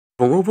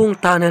Pangubong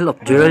Tunnel of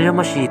General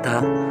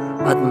Yamashita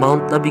at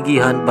Mount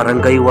Nabigihan,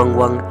 Barangay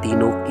Wangwang,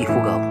 Tinok,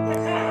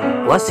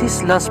 Ifugao, was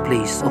his last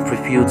place of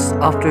refuge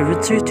after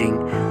retreating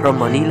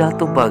from Manila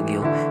to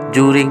Baguio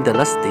during the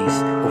last days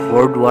of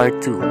World War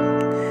II,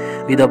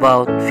 with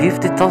about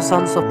 50,000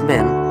 of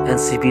men and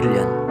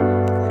civilians.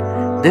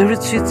 They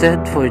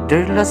retreated for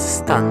their last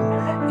stand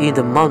in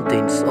the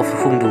mountains of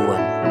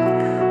Fungduan.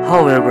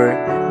 However,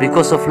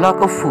 because of lack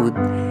of food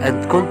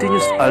and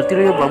continuous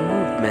artillery bomb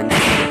movement,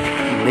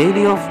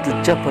 many of the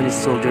Japanese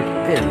soldiers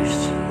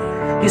perished.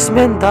 His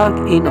men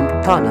dug in a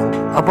tunnel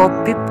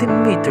about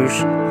 15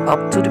 meters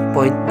up to the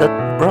point that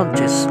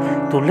branches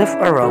to left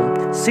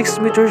around 6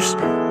 meters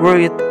where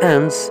it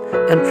ends,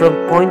 and from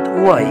point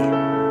Y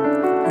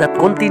that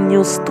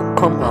continues to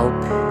come out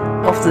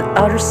of the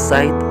other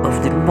side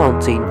of the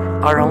mountain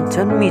around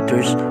 10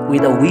 meters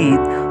with a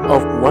width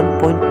of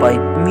 1.5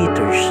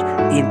 meters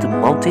into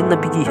Mountain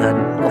Nabigihan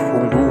of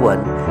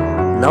Hongduan,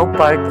 now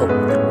part of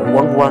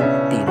Wangwang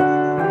Tino,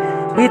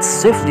 which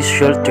safely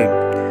sheltered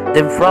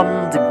them from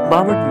the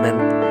bombardment.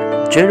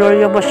 General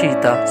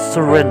Yamashita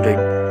surrendered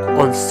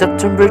on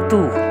September 2,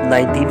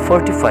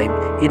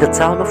 1945 in the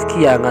town of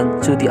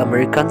Kiangan to the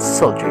American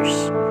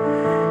soldiers.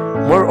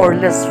 More or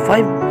less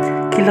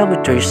 5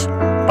 kilometers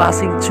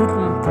passing through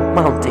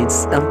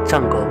mountains and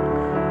jungle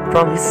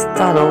from his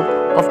tunnel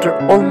after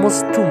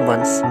almost 2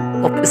 months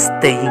of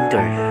staying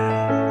there.